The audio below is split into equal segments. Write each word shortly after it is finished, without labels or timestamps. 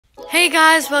Hey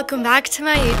guys, welcome back to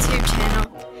my YouTube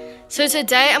channel. So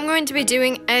today I'm going to be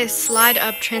doing a slide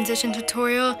up transition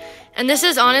tutorial, and this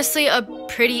is honestly a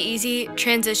pretty easy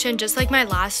transition, just like my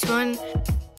last one.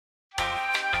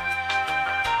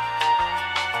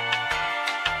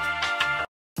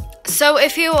 So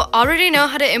if you already know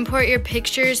how to import your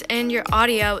pictures and your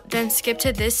audio, then skip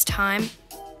to this time.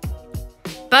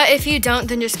 But if you don't,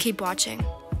 then just keep watching.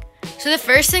 So the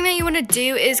first thing that you want to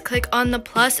do is click on the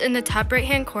plus in the top right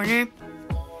hand corner,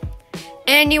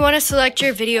 and you want to select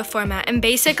your video format, and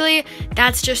basically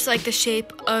that's just like the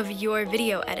shape of your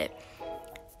video edit.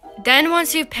 Then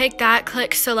once you've picked that,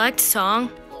 click select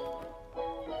song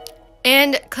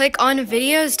and click on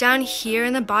videos down here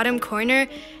in the bottom corner,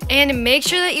 and make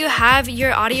sure that you have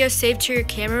your audio saved to your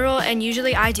camera roll, and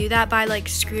usually I do that by like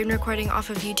screen recording off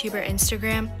of YouTube or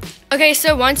Instagram. Okay,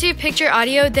 so once you've picked your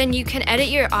audio, then you can edit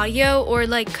your audio or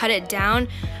like cut it down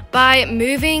by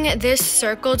moving this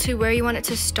circle to where you want it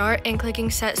to start and clicking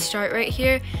set start right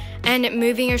here, and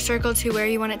moving your circle to where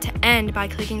you want it to end by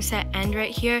clicking set end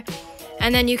right here,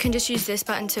 and then you can just use this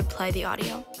button to play the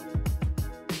audio.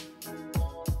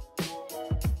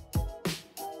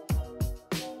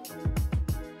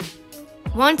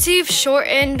 Once you've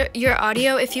shortened your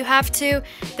audio, if you have to,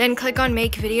 then click on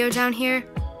make video down here.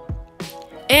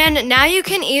 And now you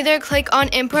can either click on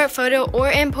import photo or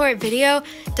import video,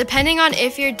 depending on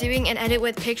if you're doing an edit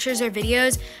with pictures or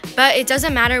videos, but it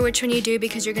doesn't matter which one you do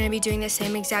because you're going to be doing the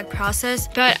same exact process,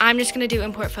 but I'm just going to do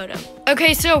import photo.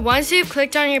 Okay, so once you've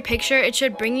clicked on your picture, it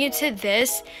should bring you to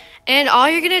this, and all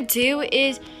you're going to do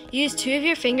is use two of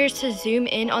your fingers to zoom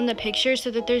in on the picture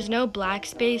so that there's no black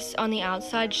space on the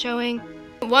outside showing.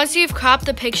 Once you've cropped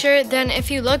the picture, then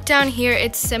if you look down here,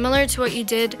 it's similar to what you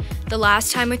did the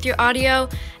last time with your audio,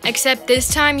 except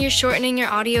this time you're shortening your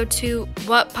audio to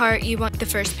what part you want the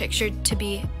first picture to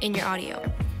be in your audio.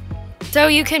 So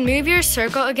you can move your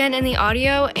circle again in the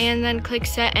audio and then click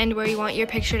set end where you want your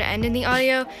picture to end in the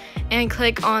audio, and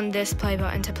click on this play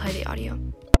button to play the audio.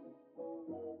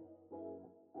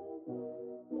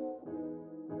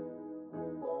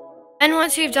 And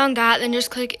once you've done that, then just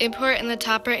click import in the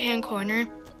top right hand corner.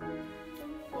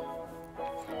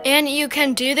 And you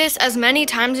can do this as many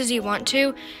times as you want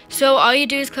to. So all you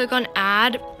do is click on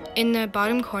add in the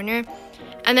bottom corner,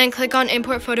 and then click on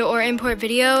import photo or import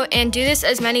video, and do this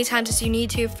as many times as you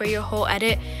need to for your whole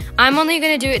edit. I'm only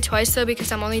going to do it twice though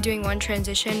because I'm only doing one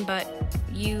transition, but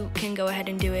you can go ahead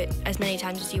and do it as many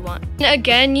times as you want. And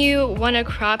again, you want to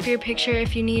crop your picture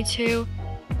if you need to.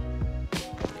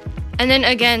 And then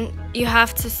again, you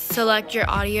have to select your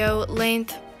audio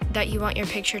length that you want your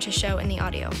picture to show in the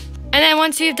audio. And then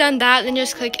once you've done that, then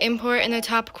just click import in the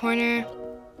top corner.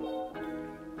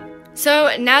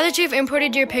 So now that you've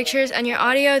imported your pictures and your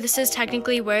audio, this is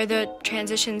technically where the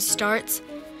transition starts.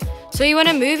 So you want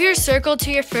to move your circle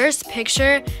to your first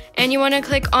picture, and you want to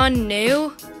click on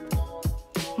new,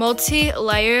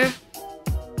 multi-layer,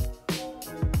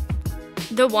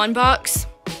 the one box,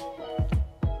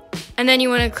 and then you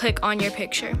want to click on your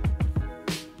picture.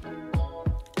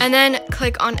 And then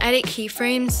click on edit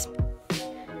keyframes,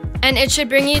 and it should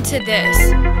bring you to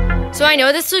this. So I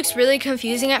know this looks really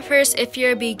confusing at first if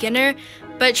you're a beginner,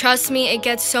 but trust me, it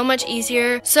gets so much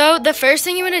easier. So the first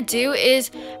thing you want to do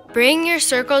is bring your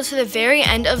circle to the very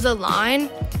end of the line,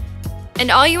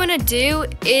 and all you want to do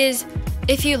is,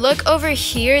 if you look over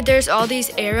here, there's all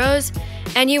these arrows,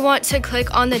 and you want to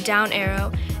click on the down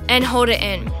arrow and hold it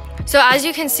in. So as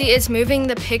you can see, it's moving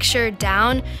the picture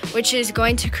down, which is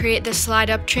going to create the slide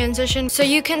up transition. So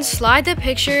you can slide the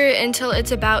picture until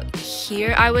it's about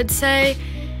here, I would say.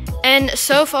 And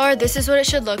so far, this is what it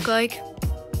should look like.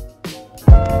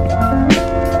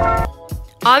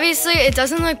 Obviously, it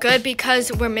doesn't look good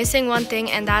because we're missing one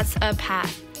thing, and that's a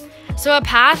path. So a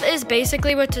path is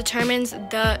basically what determines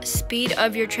the speed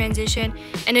of your transition,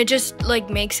 and it just like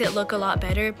makes it look a lot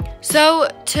better. So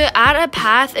to add a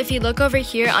path, if you look over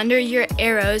here under your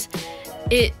arrows,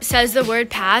 it says the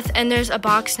word path, and there's a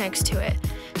box next to it.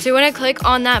 So you want to click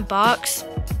on that box,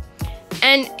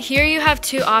 and here you have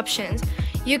two options.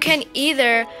 You can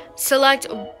either select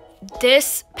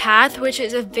this path, which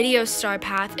is a VideoStar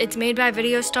path. It's made by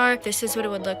VideoStar. This is what it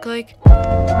would look like.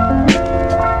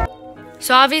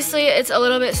 So obviously it's a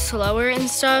little bit slower and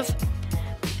stuff.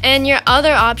 And your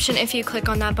other option, if you click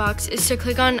on that box, is to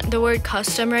click on the word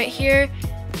custom right here,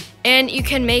 and you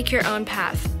can make your own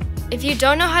path. If you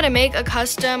don't know how to make a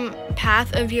custom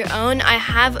path of your own, I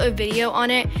have a video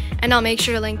on it, and I'll make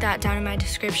sure to link that down in my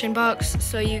description box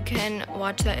so you can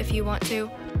watch that if you want to.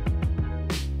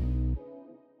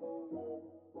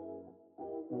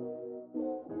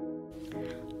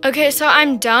 Okay, so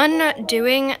I'm done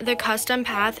doing the custom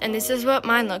path, and this is what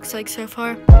mine looks like so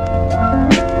far.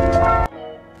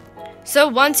 So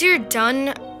once you're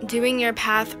done doing your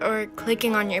path or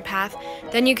clicking on your path,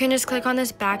 then you can just click on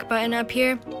this back button up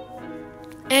here.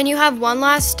 And you have one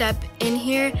last step in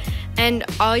here, and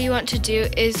all you want to do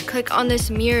is click on this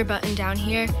mirror button down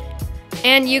here.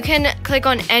 And you can click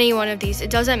on any one of these. It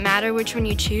doesn't matter which one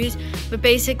you choose, but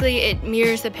basically it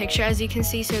mirrors the picture, as you can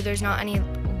see, so there's not any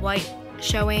white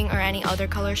showing or any other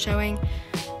color showing.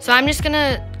 So I'm just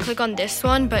gonna click on this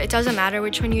one, but it doesn't matter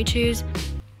which one you choose.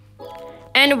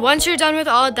 And once you're done with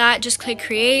all of that, just click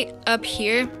create up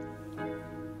here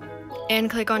and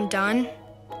click on done.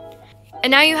 And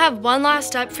now you have one last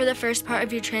step for the first part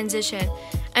of your transition,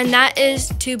 and that is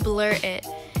to blur it.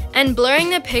 And blurring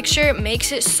the picture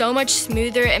makes it so much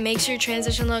smoother. It makes your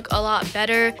transition look a lot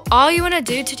better. All you want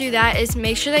to do that is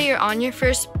make sure that you're on your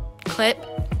first clip,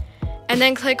 and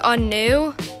then click on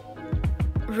new,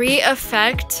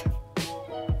 re-effect,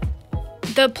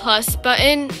 the plus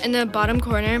button in the bottom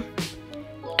corner,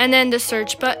 and then the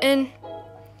search button.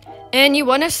 And you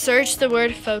want to search the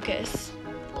word focus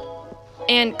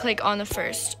and click on the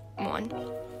first one.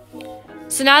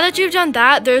 So now that you've done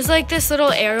that, there's like this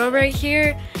little arrow right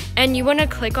here, and you want to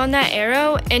click on that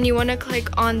arrow, and you want to click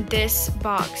on this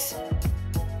box,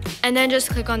 and then just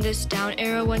click on this down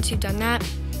arrow once you've done that.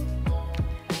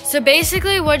 So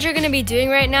basically what you're going to be doing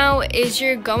right now is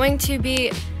you're going to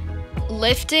be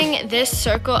lifting this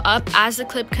circle up as the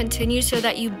clip continues so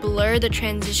that you blur the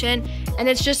transition, and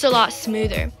it's just a lot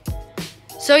smoother.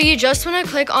 So you just want to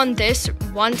click on this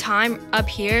one time up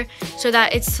here so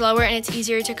that it's slower and it's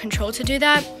easier to control to do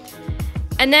that.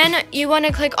 And then you want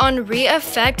to click on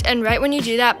re-effect, and right when you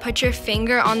do that, put your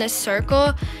finger on this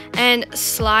circle and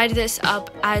slide this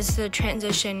up as the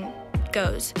transition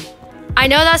goes. I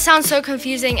know that sounds so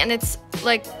confusing, and it's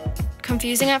like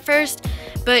confusing at first,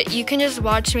 but you can just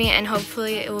watch me and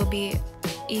hopefully it will be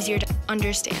easier to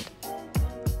understand.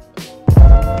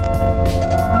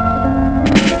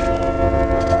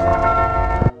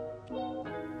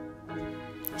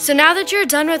 So now that you're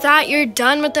done with that, you're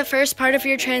done with the first part of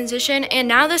your transition, and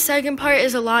now the second part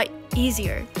is a lot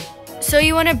easier. So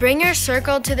you want to bring your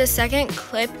circle to the second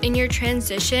clip in your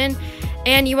transition,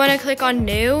 and you want to click on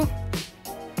new,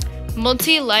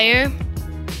 multi-layer,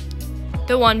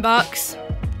 the one box,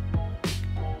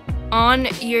 on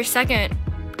your second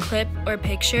clip or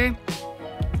picture,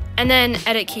 and then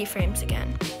edit keyframes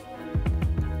again.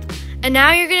 And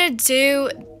now you're going to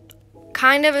do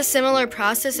kind of a similar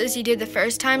process as you did the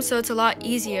first time, so it's a lot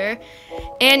easier.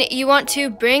 And you want to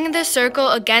bring the circle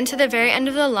again to the very end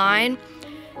of the line,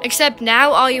 except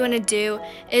now all you want to do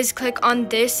is click on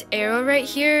this arrow right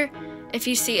here. If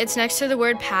you see, it's next to the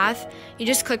word path. You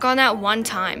just click on that one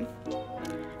time.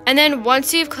 And then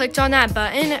once you've clicked on that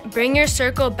button, bring your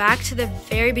circle back to the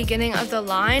very beginning of the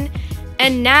line.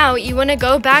 And now you want to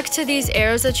go back to these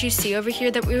arrows that you see over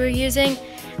here that we were using,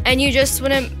 and you just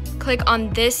want to click on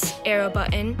this arrow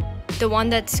button, the one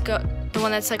that's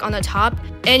like on the top,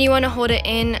 and you want to hold it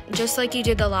in just like you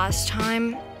did the last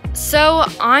time. So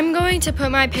I'm going to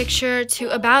put my picture to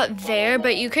about there,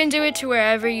 but you can do it to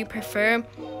wherever you prefer.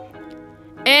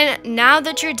 And now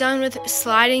that you're done with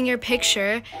sliding your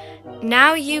picture,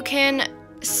 now you can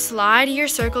slide your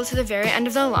circle to the very end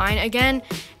of the line again,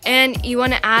 and you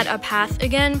want to add a path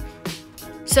again.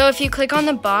 So if you click on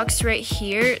the box right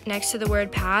here next to the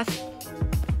word path,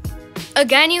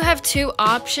 again, you have two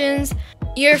options.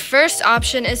 Your first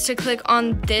option is to click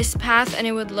on this path, and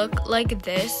it would look like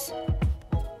this.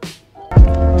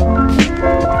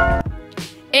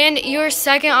 And your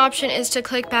second option is to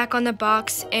click back on the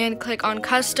box and click on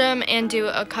custom and do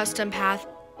a custom path,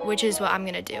 which is what I'm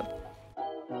gonna do.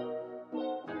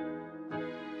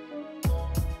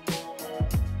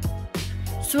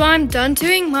 So I'm done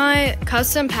doing my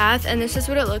custom path, and this is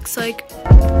what it looks like.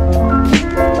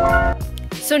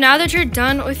 So now that you're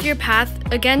done with your path,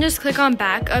 again, just click on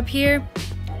back up here,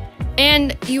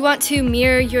 and you want to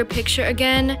mirror your picture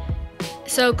again.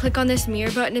 So click on this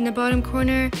mirror button in the bottom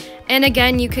corner, and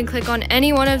again, you can click on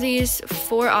any one of these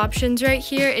 4 options right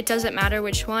here. It doesn't matter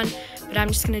which one, but I'm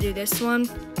just gonna do this one.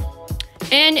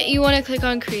 And you wanna click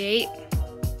on create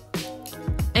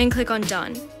and click on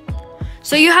done.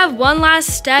 So you have one last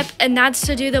step, and that's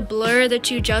to do the blur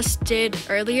that you just did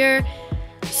earlier.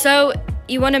 So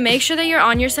you want to make sure that you're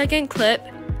on your second clip,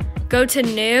 go to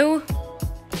new,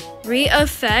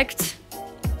 re-effect,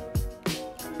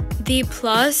 the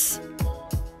plus,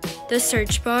 the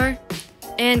search bar,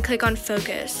 and click on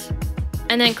focus,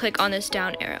 and then click on this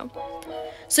down arrow.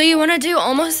 So you want to do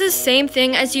almost the same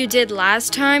thing as you did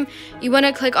last time. You want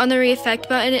to click on the re-effect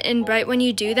button, and right when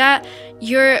you do that,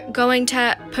 you're going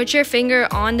to put your finger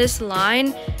on this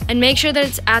line and make sure that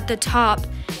it's at the top,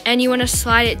 and you want to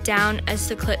slide it down as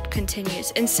the clip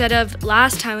continues. Instead of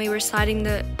last time we were sliding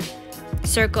the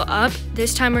circle up,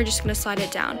 this time we're just going to slide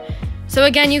it down. So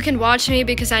again, you can watch me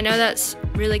because I know that's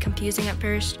really confusing at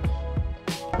first.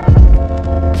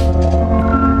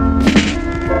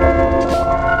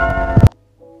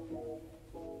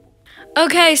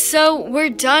 Okay, so we're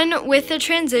done with the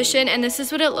transition, and this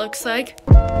is what it looks like.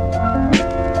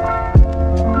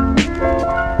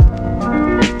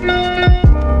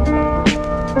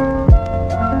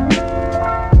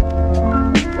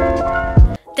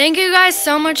 Thank you guys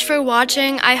so much for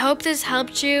watching. I hope this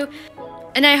helped you,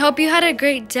 and I hope you had a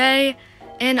great day,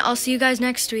 and I'll see you guys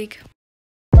next week.